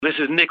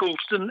This is Nick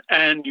Alston,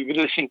 and you've been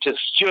listening to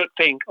Stuart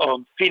Pink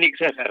on Phoenix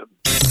FM.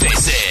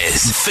 This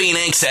is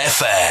Phoenix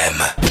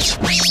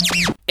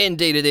FM.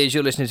 Indeed it is.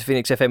 You're listening to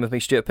Phoenix FM with me,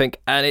 Stuart Pink,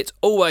 and it's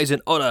always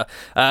an honour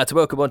to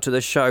welcome onto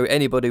the show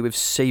anybody with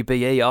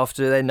CBE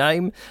after their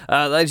name.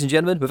 Ladies and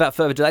gentlemen, without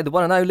further delay, the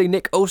one and only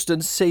Nick Alston,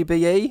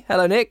 CBE.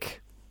 Hello,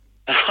 Nick.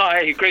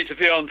 Hi, great to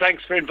be on.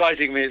 Thanks for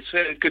inviting me.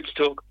 It's good to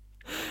talk.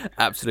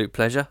 Absolute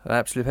pleasure.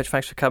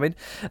 Thanks for coming.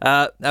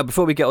 Now,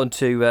 before we get on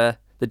to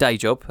the day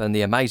job and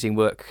the amazing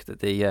work that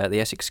the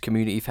Essex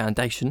Community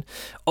Foundation,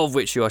 of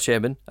which you are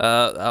chairman,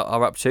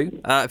 are up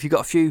to, if you've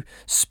got a few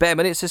spare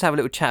minutes, let's have a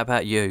little chat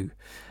about you.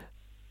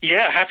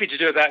 Yeah, happy to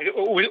do that.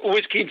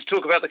 Always keen to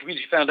talk about the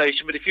Community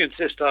Foundation, but if you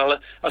insist, I'll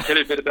tell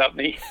you a bit about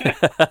me.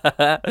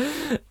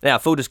 Now,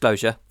 full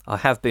disclosure, I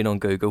have been on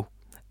Google.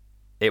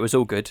 It was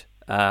all good.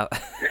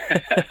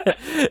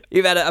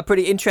 You've had a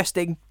pretty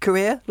interesting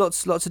career,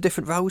 lots of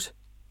different roles.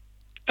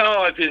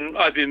 Oh,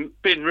 I've been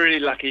really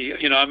lucky.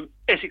 You know, I'm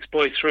Essex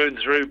boy through and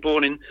through.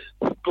 Born in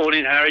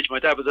Harwich. My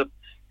dad was a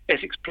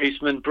Essex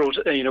policeman. Went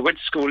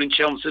to school in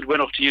Chelmsford.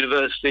 Went off to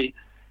university.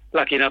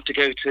 Lucky enough to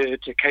go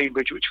to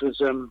Cambridge, which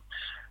was a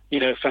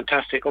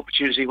fantastic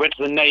opportunity. Went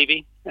to the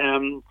Navy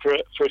for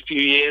a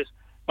few years.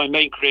 My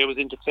main career was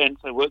in defence.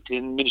 I worked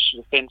in Ministry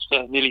of Defence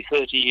for nearly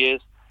 30 years.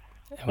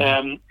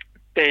 Wow.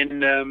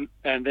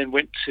 Then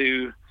went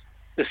to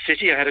the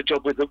city. I had a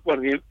job with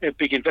one of the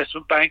big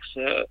investment banks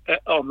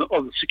on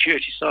the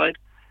security side,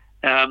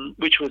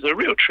 which was a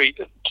real treat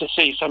to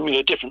see some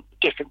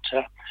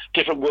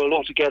different world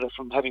altogether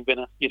from having been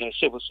a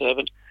civil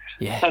servant.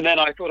 Yeah. And then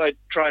I thought I'd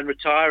try and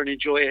retire and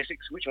enjoy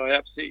Essex, which I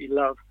absolutely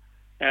love.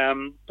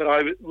 But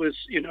I was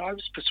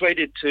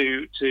persuaded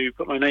to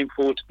put my name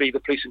forward to be the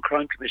Police and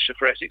Crime Commissioner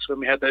for Essex when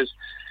we had those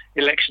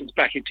elections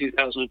back in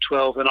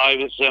 2012, and I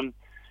was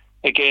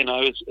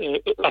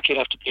lucky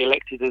enough to be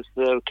elected as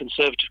the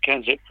Conservative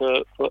candidate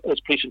as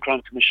Police and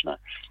Crime Commissioner.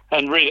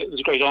 And really, it was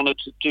a great honour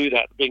to do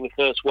that, being the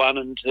first one,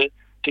 and to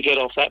get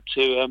off that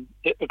to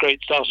a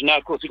great start. And now,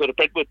 of course, we've got a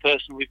Brentwood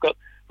person. We've got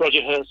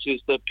Roger Hurst,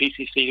 who's the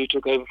PCC, who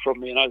took over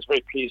from me, and I was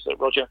very pleased that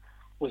Roger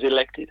was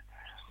elected.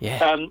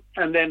 Yeah.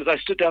 And then as I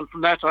stood down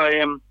from that,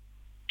 I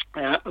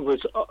was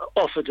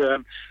offered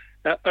a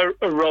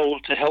role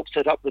to help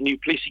set up the new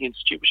Policing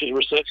Institute, which is a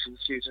research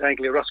institute at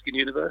Anglia Ruskin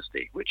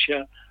University, which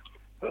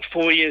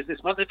 4 years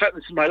this month. In fact,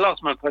 this is my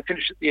last month. I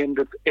finished at the end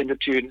of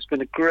June. It's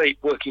been a great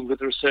working with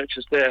the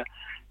researchers there,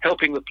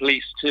 helping the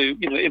police to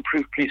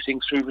improve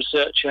policing through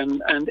research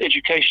and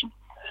education.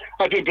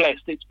 I've been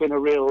blessed. It's been a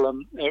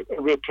real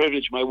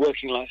privilege in my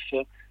working life,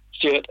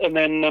 Stuart. And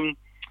then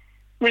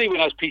really,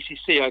 when I was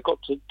PCC, I got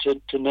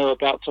to know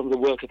about some of the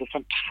work of the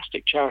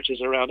fantastic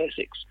charities around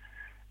Essex,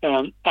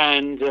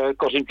 and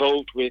got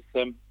involved with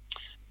the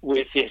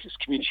Essex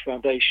Community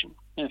Foundation.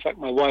 In fact,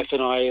 my wife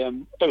and I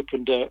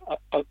opened a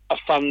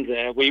fund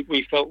there.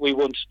 We felt we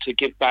wanted to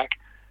give back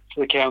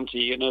to the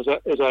county, and as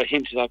I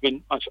hinted, I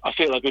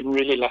feel I've been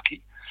really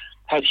lucky,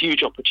 had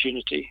huge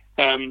opportunity,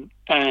 and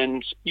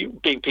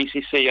being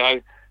PCC,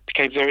 I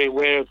became very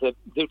aware of the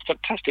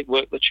fantastic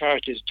work the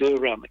charities do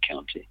around the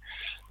county.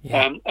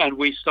 Yeah. And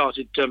we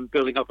started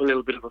building up a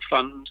little bit of a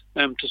fund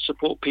to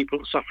support people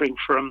suffering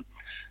from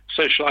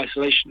social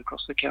isolation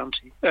across the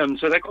county.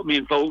 So that got me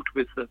involved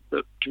with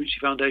the Community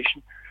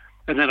Foundation.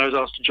 And then I was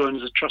asked to join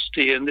as a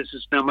trustee, and this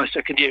is now my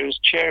second year as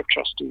chair of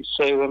trustees.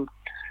 So,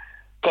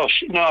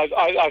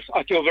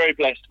 I feel very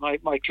blessed.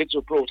 My kids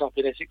were brought up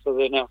in Essex, so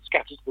they're now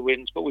scattered to the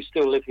winds, but we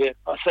still live here.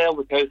 I sail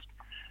the coast,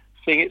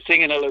 sing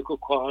in a local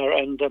choir,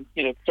 and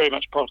very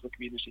much part of the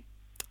community.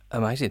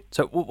 Amazing.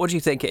 So, what do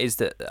you think it is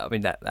that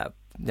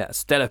that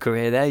stellar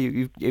career there?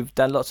 You've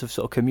done lots of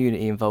sort of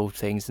community involved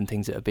things and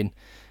things that have been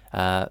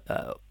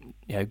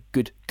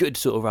good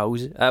sort of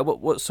roles.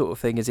 What sort of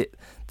thing is it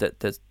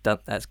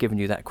that's given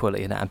you that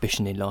quality and that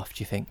ambition in life,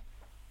 do you think?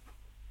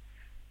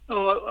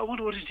 Oh, I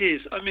wonder what it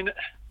is. I mean,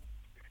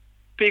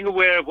 being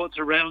aware of what's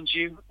around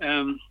you.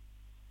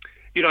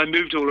 I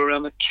moved all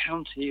around the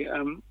county.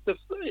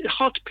 It's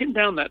hard to pin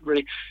down that,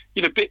 really.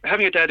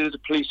 Having a dad who was a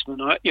policeman,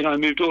 I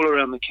moved all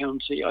around the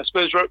county. I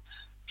suppose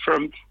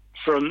from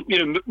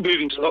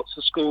moving to lots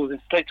of schools,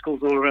 state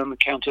schools all around the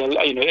county,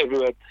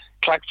 everywhere,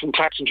 from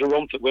Clacton to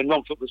Romford, when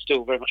Romford was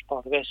still very much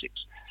part of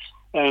Essex.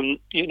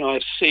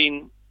 I've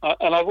seen,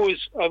 and I've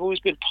always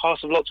been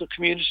part of lots of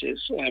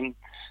communities.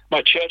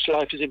 My church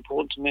life is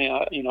important to me.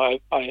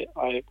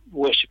 I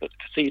worship at the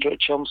cathedral at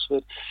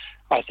Chelmsford.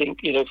 I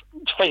think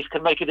faith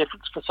can make a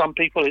difference for some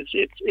people.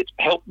 It's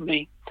helped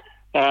me.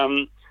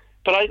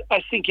 But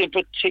I think in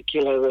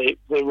particular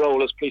the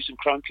role as Police and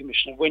Crime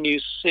Commissioner, when you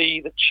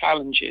see the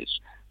challenges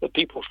that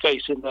people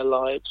face in their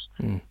lives,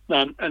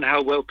 and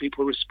how well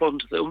people respond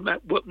to them,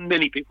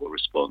 many people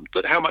respond,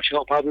 but how much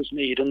help others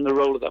need, and the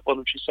role of that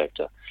voluntary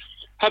sector.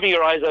 Having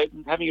your eyes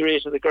open, having your ear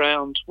to the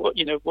ground, what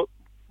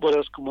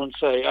else can one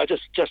say?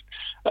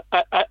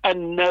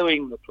 And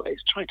knowing the place,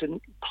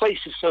 place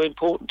is so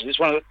important. It's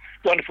one of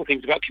the wonderful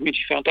things about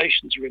community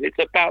foundations, really.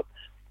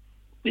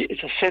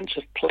 It's a sense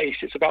of place.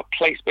 It's about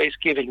place-based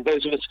giving.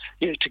 Those of us,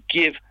 to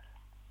give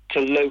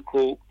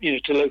local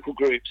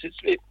groups.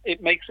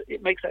 It makes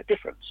that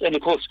difference. And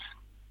of course,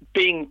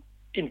 being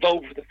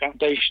involved with the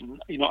foundation,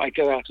 I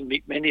go out and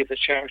meet many of the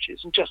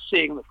charities, and just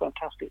seeing the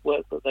fantastic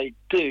work that they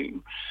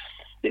do,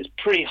 it's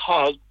pretty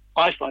hard.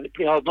 I find it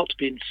pretty hard not to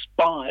be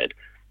inspired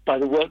by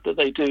the work that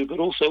they do, but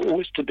also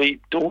always to be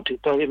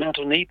daunted by the amount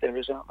of need there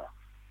is out there.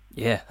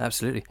 Yeah,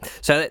 absolutely.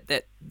 So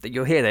that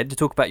you're here then to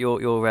talk about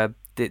your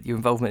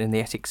involvement in the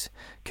Essex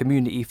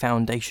Community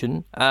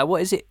Foundation.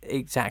 What is it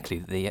exactly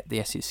that the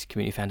Essex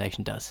Community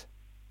Foundation does?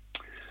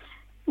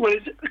 Well,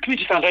 the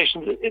Community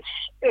Foundation, it's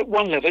at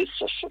one level, it's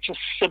such a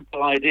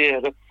simple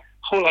idea. The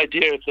whole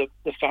idea of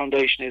the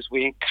foundation is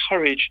we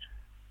encourage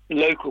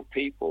local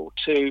people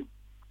to,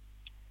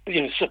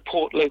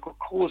 support local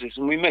causes,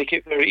 and we make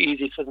it very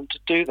easy for them to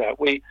do that.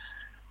 We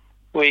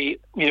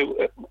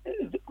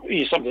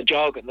some of the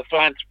jargon, the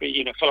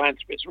philanthropy,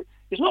 philanthropy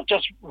is not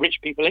just rich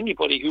people.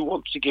 Anybody who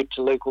wants to give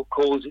to local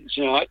causes,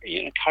 I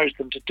encourage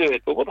them to do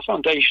it. But what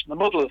the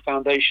model of the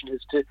foundation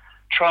is to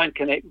try and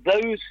connect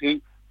those who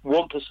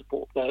want to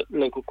support their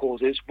local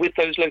causes with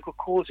those local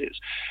causes.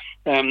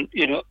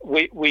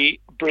 We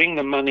bring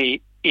the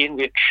money in,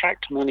 we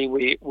attract money,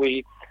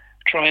 we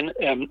try and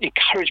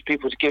encourage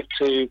people to give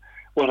to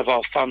one of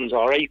our funds,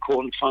 our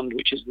Acorn Fund,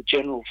 which is the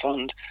general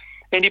fund.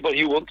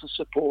 Anybody who wants to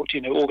support,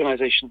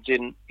 organisations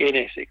in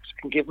Essex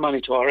can give money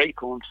to our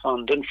Acorn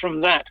Fund, and from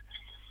that,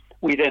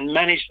 we then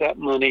manage that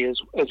money as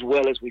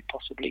well as we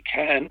possibly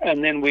can,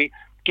 and then we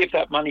give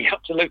that money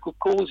up to local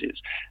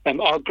causes.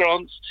 Our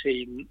grants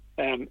team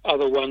are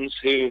the ones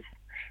who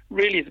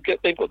really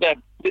they've got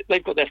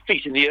their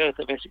feet in the earth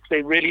of Essex.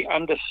 They really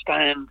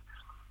understand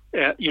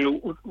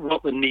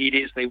what the need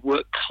is. They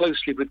work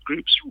closely with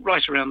groups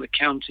right around the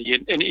county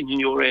and in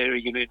your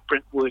area, in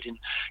Brentwood,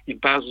 in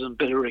Basildon and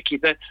Billericay.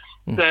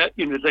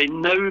 They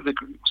know the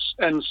groups,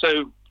 and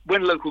so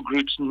when local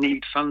groups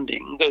need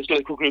funding, those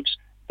local groups,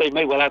 they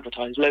may well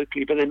advertise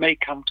locally, but they may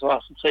come to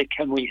us and say,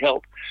 "Can we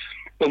help?"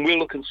 And we'll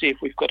look and see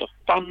if we've got a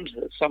fund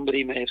that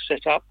somebody may have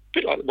set up, a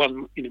bit like the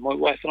one my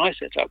wife and I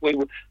set up.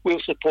 We'll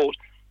support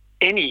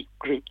any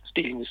group that's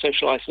dealing with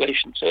social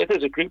isolation. So if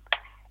there's a group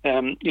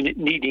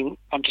needing,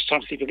 I'm just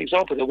trying to think of an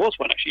example. There was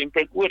one actually in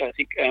Brentwood, I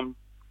think, an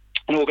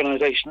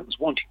organisation that was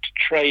wanting to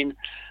train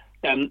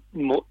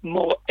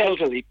more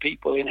elderly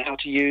people in how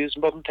to use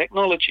modern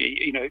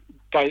technology,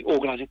 by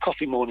organising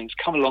coffee mornings.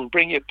 Come along,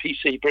 bring your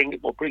PC, bring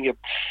your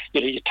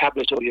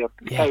tablet or your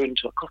phone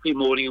to a coffee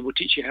morning, and we'll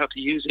teach you how to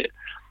use it.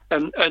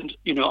 And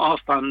our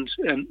fund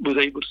was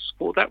able to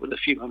support that with a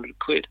few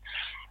 £100.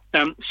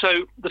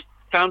 So the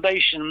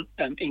foundation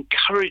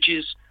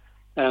encourages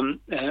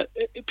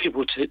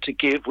people to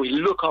give. We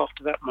look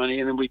after that money,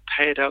 and then we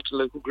pay it out to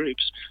local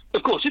groups.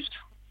 Of course, if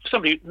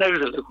somebody knows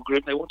a local group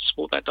and they want to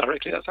support that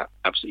directly, that's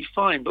absolutely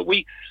fine. But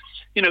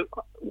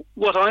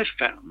what I've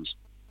found,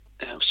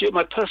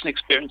 my personal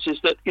experience is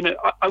that,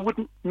 I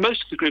wouldn't,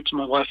 most of the groups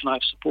my wife and I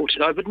have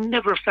supported, I would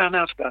never have found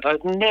out about.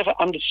 I'd never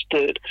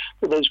understood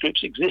that those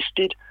groups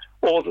existed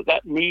or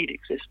that need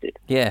existed.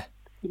 Yeah.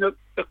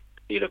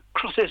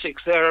 Across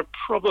Essex, there are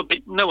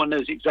probably, no one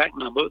knows the exact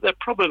number, but there are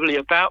probably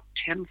about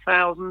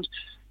 10,000,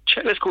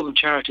 let's call them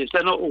charities.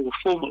 They're not all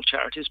formal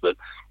charities, but,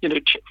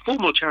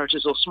 formal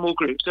charities or small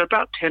groups, there are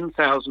about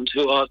 10,000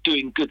 who are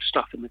doing good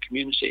stuff in the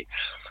community.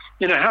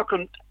 How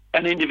can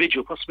an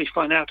individual possibly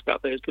find out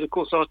about those? But of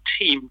course, our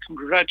team can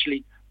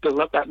gradually build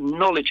up that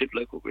knowledge of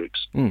local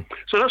groups. So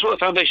that's what the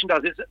foundation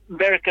does. It's an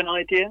American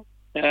idea.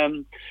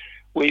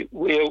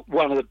 We're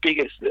one of the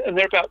biggest, and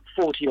there are about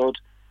 40-odd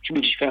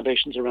community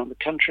foundations around the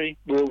country.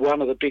 We're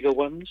one of the bigger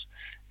ones.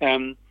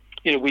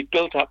 We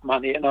built up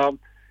money, and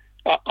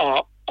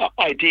our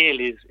ideal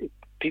is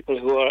people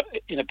who are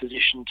in a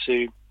position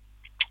to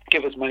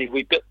give us money,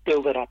 we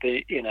build it up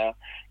in a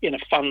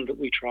fund that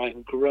we try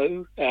and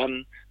grow,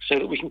 so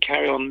that we can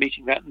carry on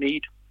meeting that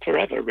need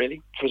forever,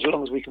 really, for as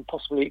long as we can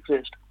possibly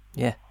exist.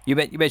 Yeah, you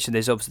mentioned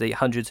there's obviously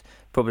hundreds,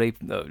 probably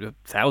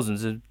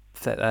thousands of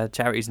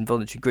charities and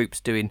voluntary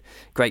groups doing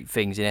great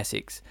things in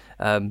Essex.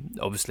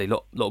 Obviously, a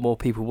lot more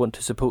people want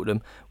to support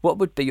them. What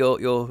would be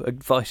your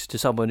advice to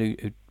someone who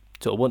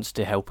sort of wants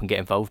to help and get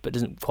involved but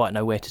doesn't quite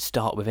know where to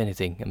start with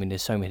anything? I mean,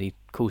 there's so many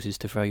causes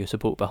to throw your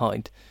support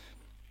behind.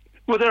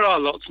 Well, there are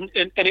lots, and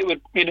it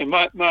would,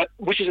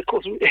 which is of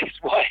course is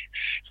why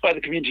the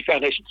Community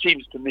Foundation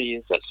seems to me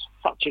is that's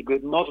such a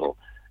good model.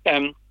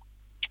 Find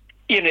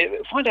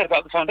out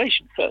about the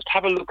foundation first.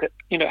 Have a look at,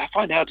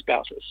 find out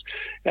about us.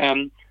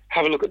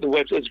 Have a look at the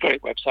website. It's a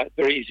great website,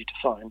 very easy to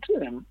find,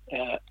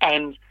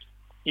 and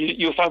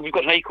you'll find we've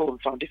got an Acorn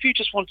Fund. If you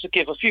just want to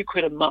give a few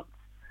quid a month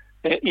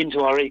into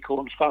our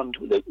Acorn Fund,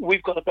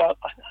 we've got I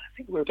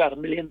think we're about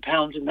 £1 million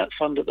in that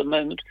fund at the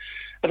moment,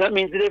 and that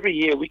means that every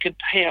year we can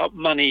pay out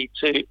money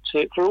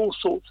for all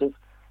sorts of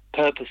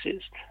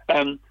purposes.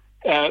 And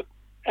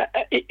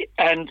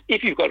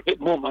if you've got a bit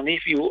more money,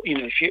 if you're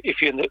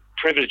in the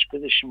privileged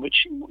position,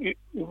 which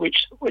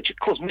of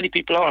course many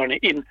people are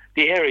in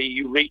the area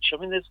you reach. I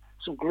mean, there's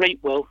some great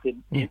wealth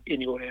in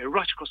your area,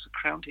 right across the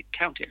county.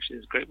 Actually,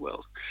 there's great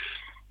wealth.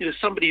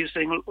 Somebody who's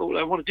saying, "Oh,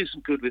 I want to do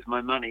some good with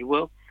my money."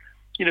 Well,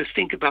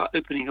 think about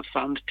opening a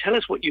fund. Tell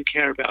us what you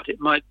care about. It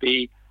might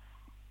be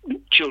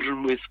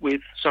children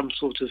with some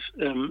sort of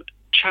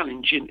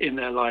challenge in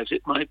their lives.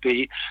 It might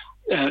be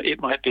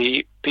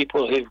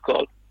people who've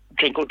got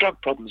drink or drug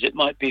problems. It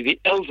might be the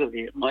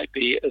elderly. It might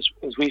be, as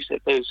we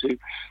said, those who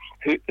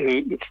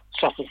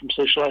suffer from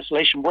social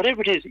isolation.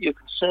 Whatever it is that you're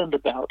concerned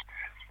about,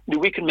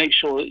 we can make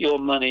sure that your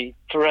money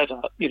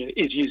forever,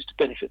 is used to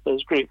benefit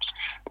those groups.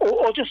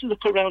 Or just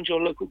look around your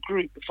local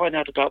group, find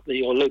out about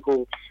your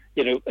local,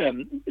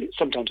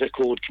 sometimes they're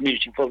called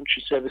community and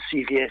voluntary service,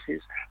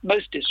 CVSs.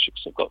 Most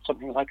districts have got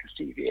something like a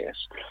CVS.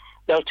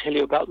 They'll tell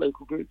you about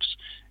local groups.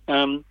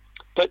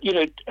 But,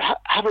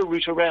 have a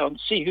route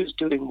around, see who's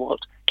doing what,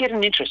 get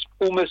an interest.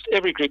 Almost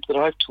every group that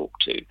I've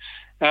talked to,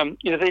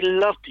 they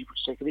love people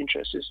to take an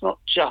interest. It's not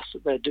just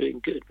that they're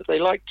doing good, but they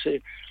like to,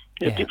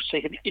 people to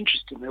take an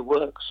interest in their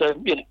work. So,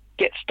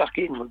 get stuck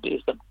in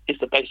is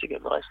the basic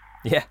advice.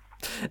 Yeah.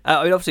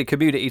 Obviously,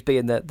 communities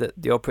being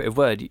the operative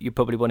word, you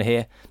probably want to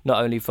hear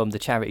not only from the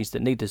charities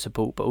that need the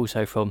support, but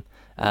also from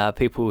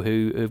people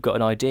who've got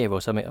an idea or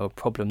something, or a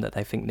problem that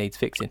they think needs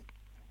fixing.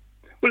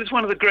 Well, it's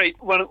one of the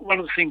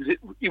things that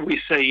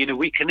we say,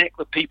 we connect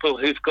the people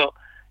who've got,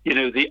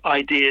 the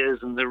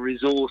ideas and the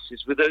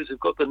resources with those who've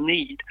got the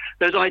need.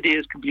 Those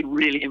ideas can be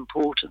really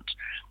important.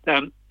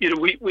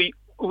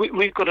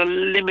 We've got a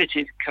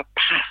limited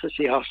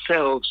capacity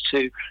ourselves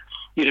to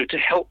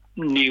help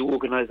new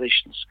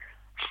organisations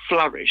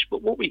flourish.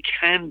 But what we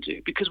can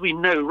do, because we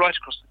know right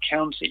across the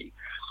county,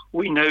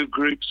 we know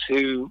groups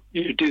who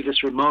do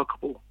this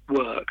remarkable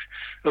work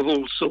of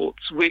all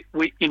sorts. We're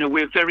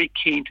very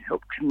keen to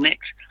help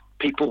connect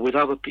people with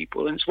other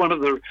people, and it's one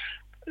of the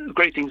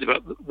great things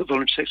about the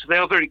voluntary sector. They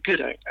are very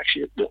good at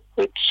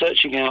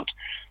searching out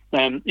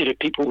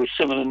people with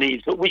similar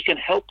needs, but we can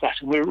help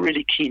that, and we're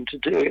really keen to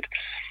do it.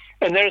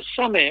 And there are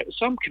some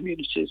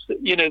communities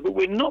that that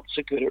we're not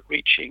so good at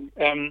reaching.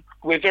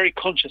 We're very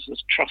conscious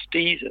as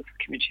trustees of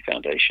the Community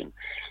Foundation.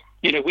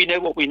 We know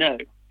what we know,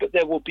 but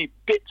there will be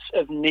bits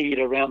of need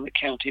around the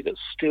county that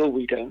still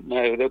we don't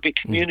know. There'll be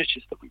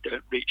communities that we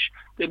don't reach.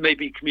 There may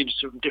be communities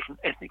from different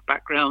ethnic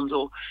backgrounds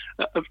or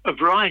a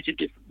variety of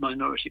different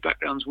minority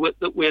backgrounds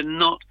that we're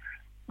not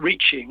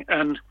reaching.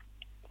 And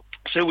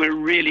so we're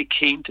really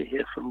keen to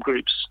hear from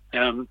groups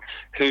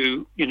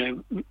who,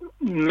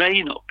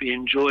 may not be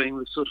enjoying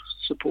the sort of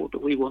support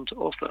that we want to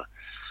offer.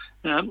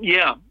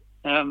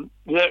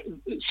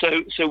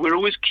 So we're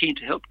always keen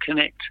to help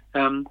connect.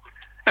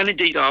 And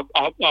indeed, our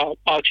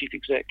chief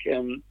exec,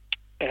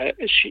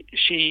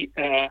 she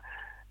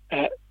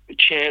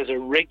chairs a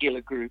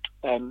regular group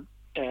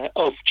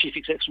of chief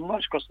execs from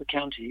right across the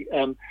county,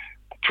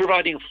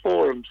 providing a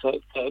forum for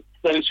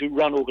those who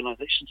run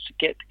organisations to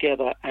get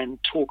together and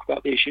talk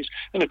about the issues.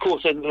 And of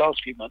course, in the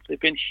last few months, they've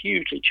been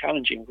hugely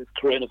challenging with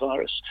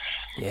coronavirus.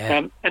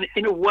 Yeah. And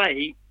in a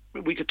way,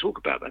 we could talk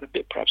about that a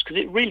bit, perhaps, because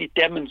it really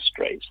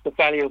demonstrates the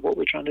value of what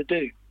we're trying to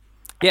do.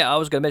 Yeah, I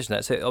was going to mention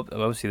that. So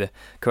obviously the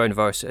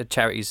coronavirus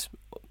charities,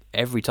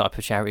 every type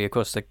of charity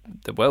across the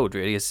world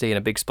really is seeing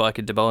a big spike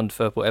in demand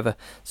for whatever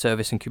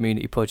service and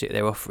community project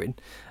they're offering.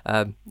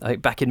 I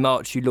think back in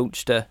March you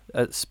launched a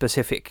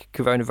specific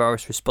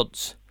coronavirus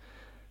response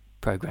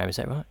programme, is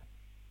that right?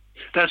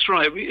 That's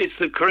right. It's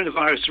the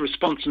Coronavirus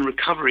Response and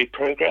Recovery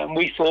Programme.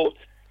 We thought,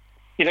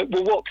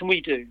 what can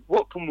we do?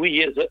 What can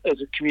we as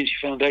a community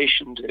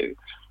foundation do?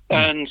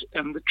 And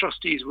the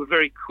trustees were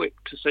very quick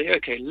to say,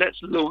 okay, let's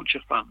launch a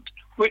fund.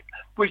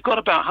 We've got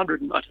about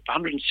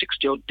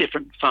 160 odd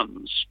different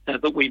funds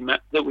that we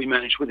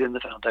manage within the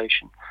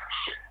foundation.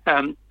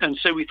 And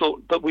so we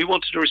thought, but we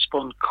wanted to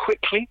respond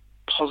quickly,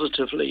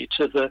 positively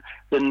to the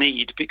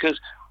need, because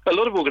a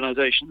lot of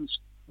organisations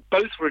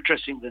both were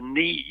addressing the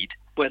need,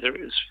 whether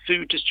it was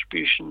food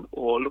distribution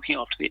or looking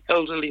after the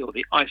elderly or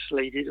the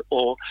isolated,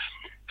 or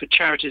for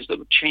charities that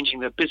were changing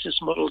their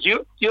business models.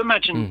 You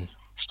imagine...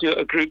 Stuart,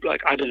 a group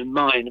like,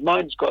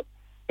 Mine's got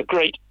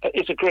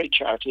it's a great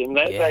charity, and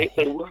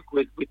they work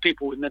with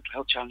people with mental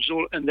health challenges,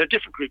 and there are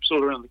different groups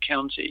all around the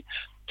county.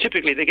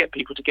 Typically, they get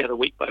people together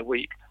week by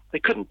week. They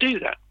couldn't do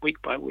that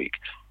week by week.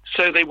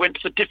 So they went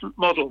for different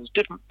models,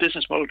 different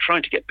business models,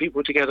 trying to get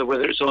people together,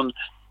 whether it's on,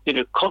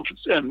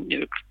 conference,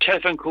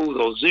 telephone calls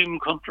or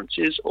Zoom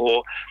conferences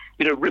or,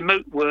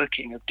 remote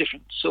working of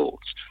different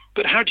sorts.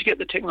 But how do you get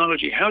the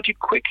technology? How do you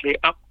quickly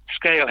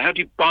upscale? How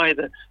do you buy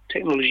the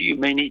technology you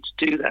may need to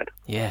do that?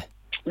 Yeah.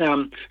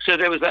 So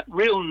there was that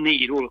real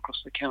need all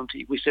across the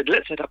county. We said,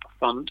 let's set up a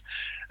fund.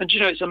 And,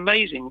 it's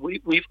amazing.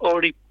 We've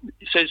already,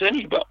 so it's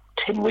only about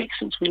 10 weeks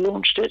since we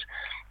launched it,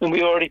 and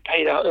we already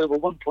paid out over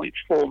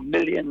 £1.4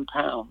 million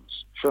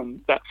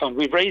from that fund.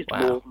 We've raised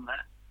more than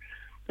that.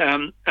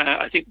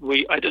 I think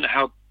I don't know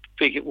how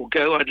big it will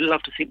go. I'd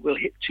love to think we'll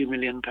hit £2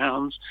 million.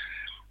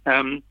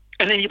 And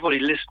anybody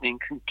listening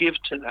can give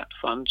to that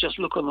fund. Just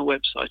look on the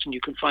website and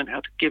you can find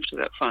how to give to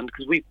that fund,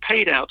 because we've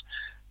paid out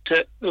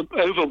to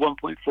over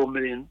 1.4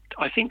 million,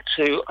 I think,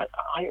 to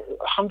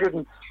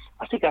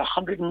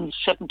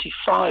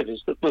 175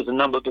 was the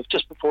number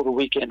just before the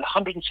weekend.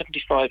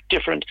 175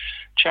 different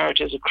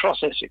charities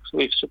across Essex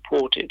we've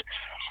supported,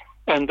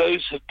 and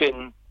those have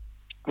been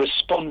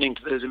responding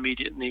to those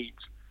immediate needs.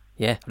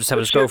 Yeah, just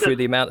having to scroll through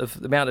the amount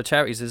of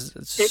charities.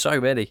 There's so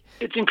many.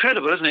 It's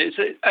incredible, isn't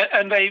it?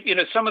 And they,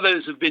 some of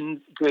those have been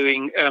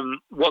doing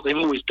what they've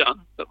always done,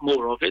 but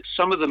more of it.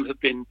 Some of them have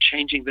been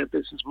changing their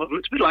business model.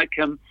 It's a bit like,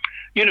 in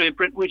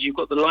Brentwood, you've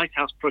got the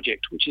Lighthouse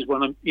Project, which is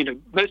one of,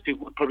 most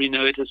people would probably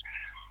know it as,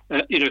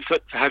 for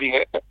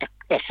having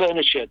a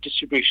furniture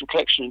distribution,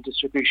 collection and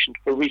distribution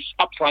for what's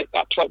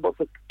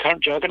the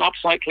current jargon?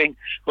 Upcycling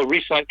or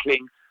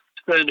recycling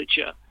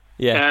furniture.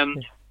 Yeah.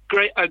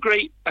 A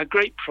great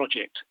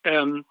project.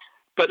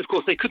 But of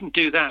course they couldn't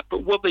do that.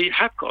 But what they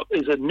have got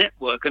is a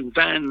network and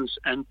vans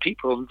and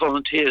people and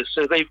volunteers.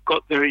 So they've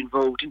got very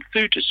involved in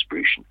food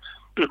distribution.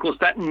 But of course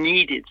that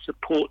needed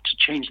support to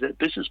change their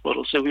business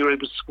model. So we were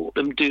able to support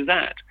them do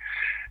that.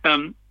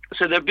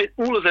 So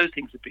all of those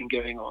things have been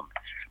going on.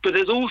 But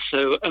there's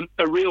also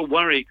a real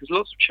worry because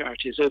lots of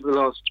charities over the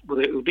last,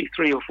 it will be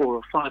 3 or 4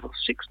 or 5 or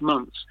 6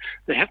 months,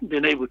 they haven't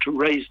been able to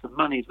raise the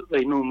money that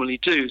they normally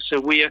do. So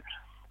we are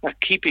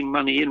keeping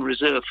money in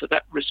reserve for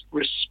that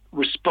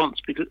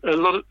response because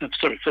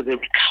for the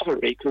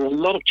recovery, because a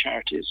lot of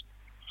charities,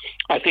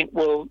 I think,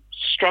 will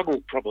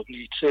struggle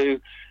probably to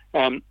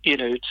come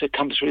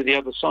through the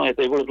other side.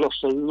 They will have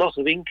lost a lot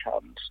of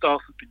income.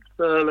 Staff have been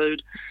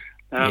furloughed.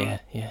 So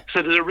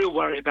there's a real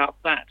worry about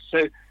that.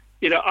 So,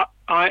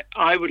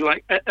 I would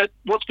like,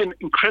 what's been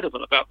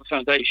incredible about the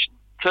foundation,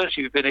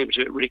 firstly, we've been able to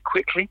do it really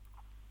quickly.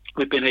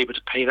 We've been able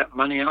to pay that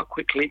money out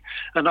quickly.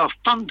 And our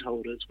fund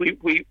holders,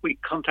 we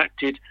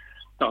contacted,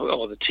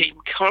 or the team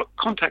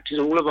contacted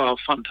all of our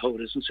fund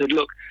holders and said,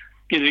 look,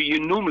 you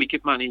normally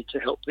give money to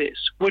help this.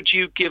 Would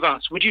you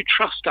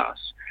trust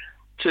us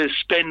to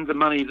spend the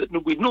money that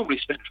we'd normally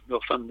spend from your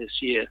fund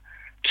this year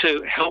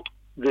to help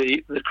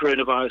the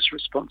coronavirus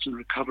response and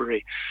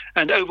recovery?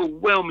 And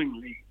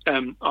overwhelmingly,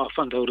 our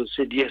fund holders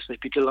said, yes, they'd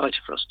be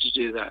delighted for us to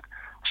do that.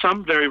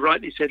 Some very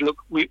rightly said, look,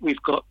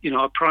 we've got,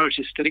 our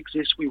priorities still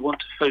exist. We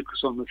want to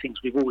focus on the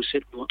things we've always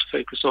said we want to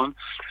focus on.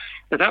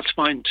 But that's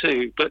fine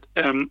too. But,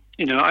 I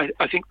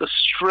think the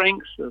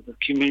strength of the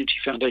Community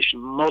Foundation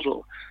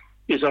model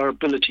is our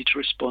ability to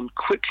respond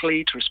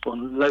quickly, to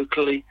respond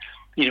locally.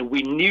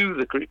 We knew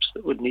the groups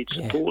that would need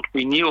support.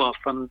 We knew our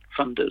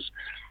funders.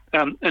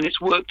 And it's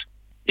worked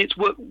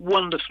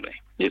wonderfully.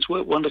 It's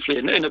worked wonderfully.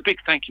 And a big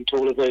thank you to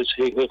all of those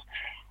who've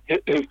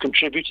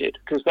contributed,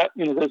 because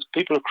those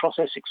people across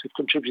Essex have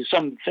contributed,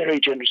 some very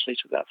generously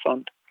to that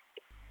fund.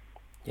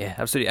 Yeah,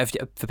 absolutely.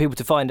 For people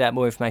to find out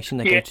more information,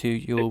 they go to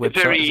your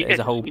website as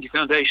a whole. Community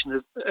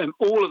Foundation,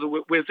 all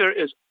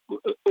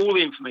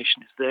the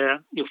information is there.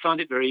 You'll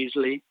find it very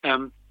easily,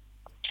 and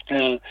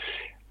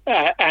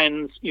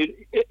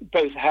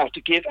both how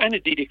to give, and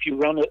indeed if you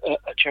run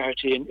a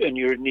charity and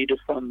you're in need of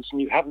funds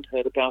and you haven't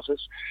heard about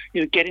us,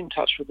 get in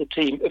touch with the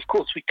team. Of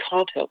course, we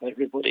can't help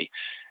everybody.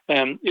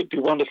 It'd be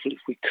wonderful if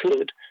we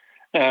could,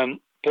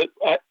 but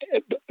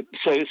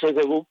so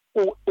there will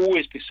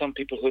always be some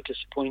people who are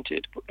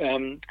disappointed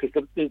because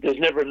there's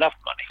never enough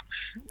money.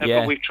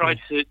 But we've tried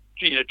to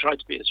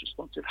be as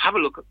responsive. Have a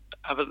look at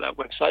that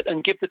website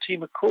and give the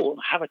team a call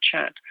and have a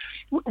chat.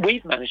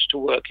 We've managed to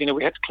work.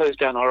 We had to close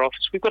down our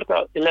office. We've got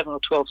about 11 or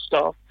 12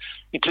 staff,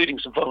 including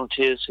some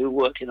volunteers who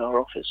work in our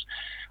office.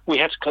 We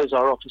had to close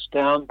our office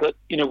down, but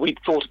we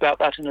thought about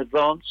that in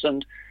advance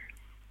and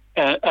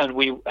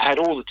we had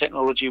all the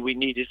technology we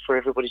needed for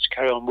everybody to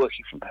carry on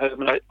working from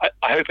home. And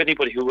I hope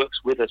anybody who works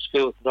with us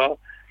feels that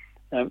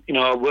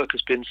our work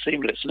has been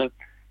seamless. And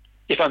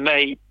if I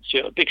may,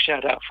 a big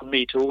shout out from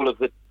me to all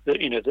of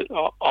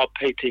our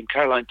paid team.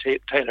 Caroline Taylor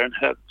and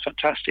her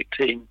fantastic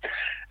team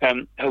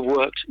have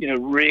worked,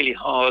 really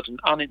hard and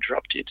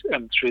uninterrupted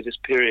through this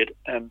period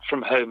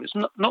from home. It's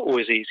not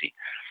always easy,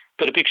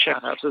 but a big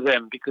shout out to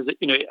them because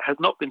it has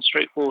not been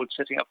straightforward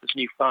setting up this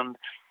new fund,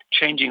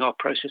 changing our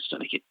process to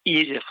make it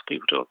easier for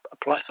people to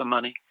apply for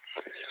money.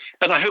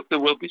 And I hope there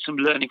will be some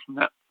learning from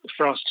that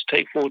for us to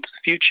take forward to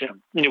the future.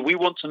 We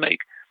want to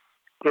make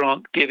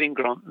grant giving,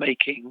 grant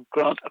making,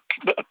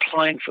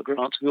 applying for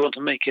grants. We want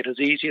to make it as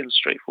easy and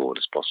straightforward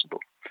as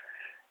possible.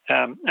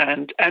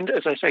 And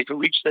as I say, to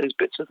reach those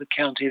bits of the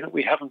county that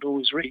we haven't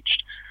always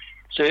reached.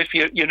 So if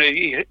you're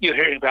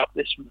hearing about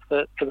this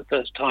for the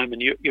first time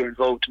and you're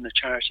involved in a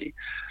charity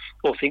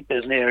or think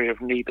there's an area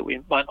of need that we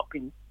might not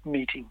be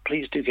meeting,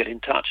 please do get in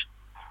touch.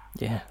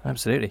 Yeah,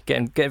 absolutely.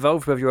 Get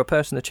involved, whether you're a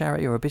person, a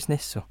charity or a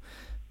business or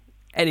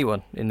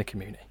anyone in the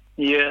community.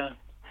 Yeah.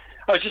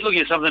 I was just looking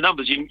at some of the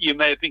numbers. You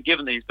may have been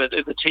given these, but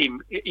the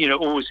team,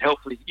 always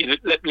helpfully,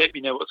 let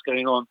me know what's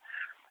going on.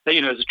 As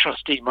a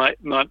trustee,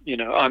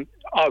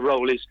 our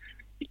role is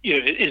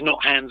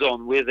not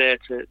hands-on. We're there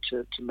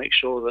to make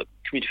sure that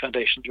Community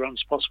Foundations run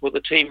as possible.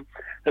 The team,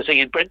 I think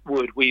in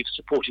Brentwood, we've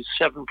supported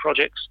 7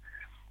 projects,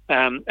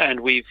 and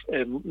we've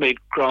made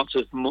grants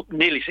of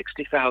nearly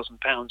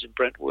 £60,000 in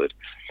Brentwood,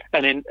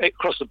 and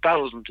across the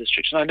Basildon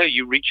district. And I know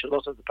you reach a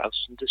lot of the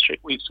Basildon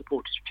district. We've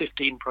supported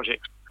 15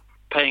 projects,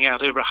 paying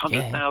out over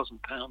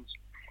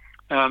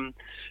 £100,000.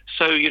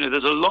 So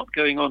there's a lot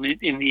going on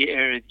in the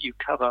area that you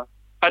cover.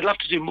 I'd love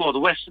to do more. The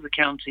west of the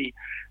county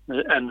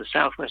and the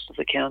southwest of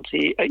the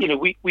county,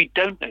 we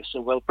don't know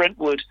so well.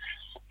 Brentwood,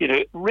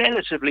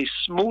 relatively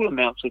small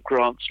amounts of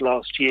grants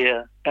last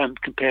year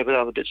compared with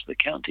other bits of the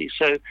county.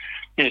 So,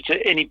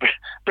 to any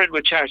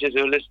Brentwood charities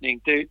who are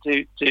listening, do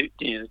get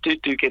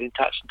in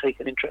touch and take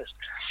an interest.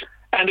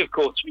 And of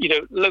course,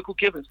 local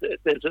givers.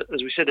 There's,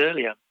 as we said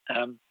earlier,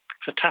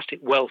 fantastic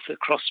wealth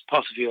across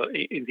part of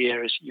in the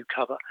areas you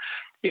cover.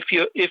 If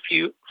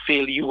you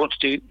feel you want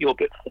to do your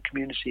bit for the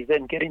community,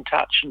 then get in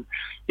touch. And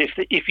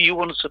if you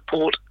want to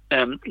support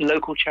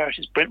local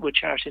charities, Brentwood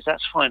charities,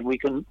 that's fine. We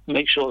can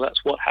make sure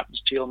that's what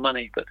happens to your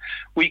money. But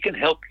we can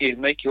help you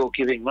make your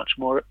giving much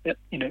more,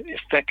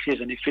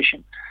 effective and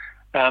efficient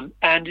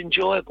and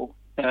enjoyable.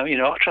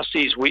 Our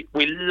trustees, we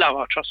love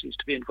our trustees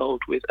to be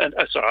involved with, our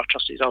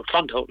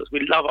fund holders.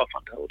 We love our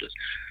fund holders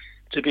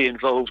to be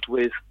involved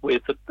with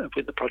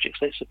the projects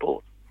they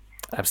support.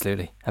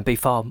 Absolutely, and be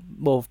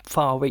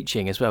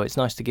far-reaching as well. It's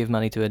nice to give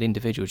money to an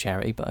individual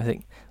charity, but I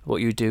think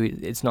what you do,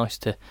 it's nice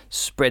to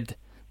spread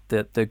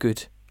the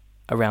good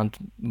around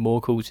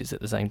more causes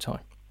at the same time.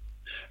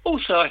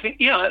 Also, I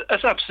think,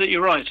 that's absolutely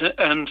right,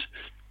 and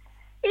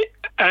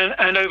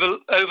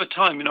over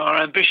time,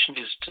 our ambition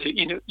is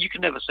to, you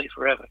can never say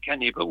forever,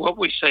 can you? But what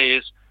we say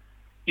is,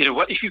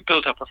 if you've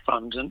built up a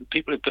fund, and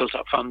people have built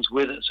up funds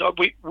with us,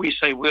 we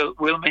say we'll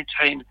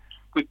maintain.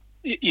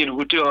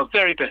 We'll do our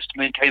very best to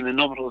maintain the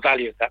nominal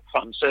value of that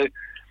fund. So,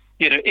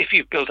 if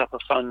you've built up a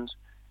fund,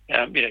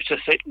 let's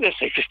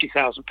say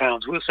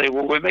 £50,000, we'll say,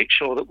 well, we'll make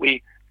sure that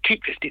we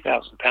keep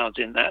 £50,000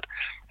 in that,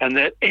 and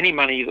that any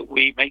money that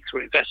we make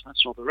through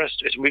investments and all the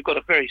rest of it, and we've got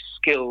a very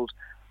skilled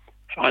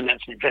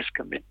finance and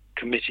investment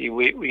committee.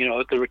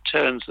 The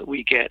returns that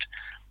we get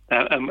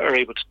and are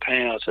able to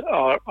pay out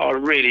are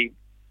really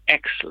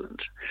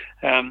excellent.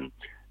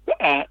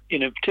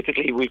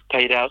 Typically we've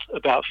paid out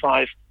about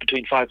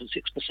between 5 and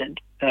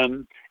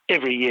 6%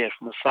 every year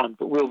from a fund,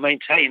 but we'll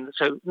maintain.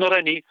 So not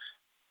only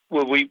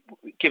will we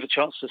give a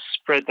chance to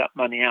spread that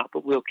money out,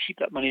 but we'll keep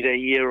that money there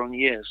year on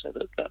year, so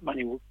that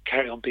money will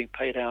carry on being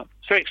paid out.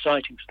 It's very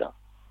exciting stuff.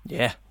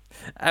 Yeah,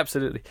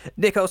 absolutely.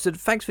 Nick Olson,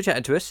 thanks for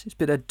chatting to us. It's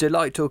been a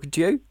delight talking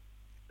to you.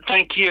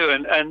 Thank you,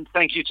 and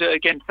thank you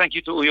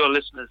to all your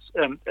listeners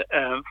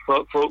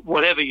for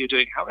whatever you're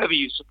doing, however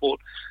you support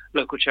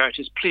local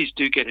charities. Please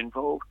do get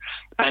involved,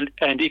 and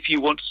if you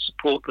want to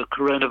support the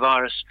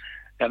coronavirus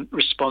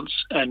response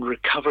and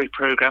recovery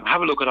program,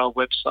 have a look at our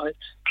website.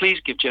 Please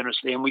give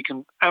generously, and we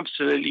can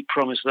absolutely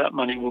promise that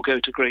money will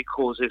go to great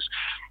causes,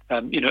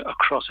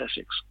 across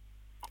Essex.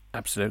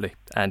 Absolutely,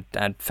 and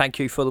thank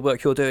you for the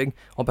work you're doing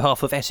on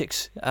behalf of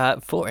Essex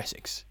for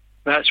Essex.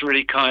 That's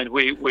really kind.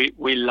 We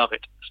love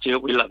it.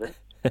 Stuart, we love it.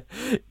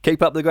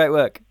 Keep up the great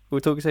work.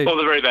 We'll talk soon. All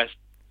the very best.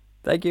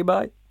 Thank you.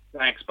 Bye.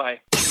 Thanks. Bye.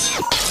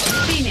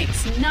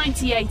 Phoenix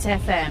 98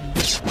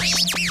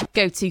 FM.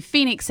 Go to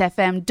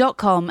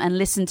phoenixfm.com and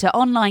listen to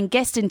online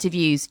guest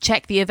interviews.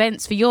 Check the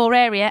events for your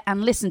area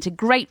and listen to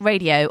great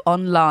radio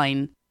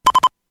online.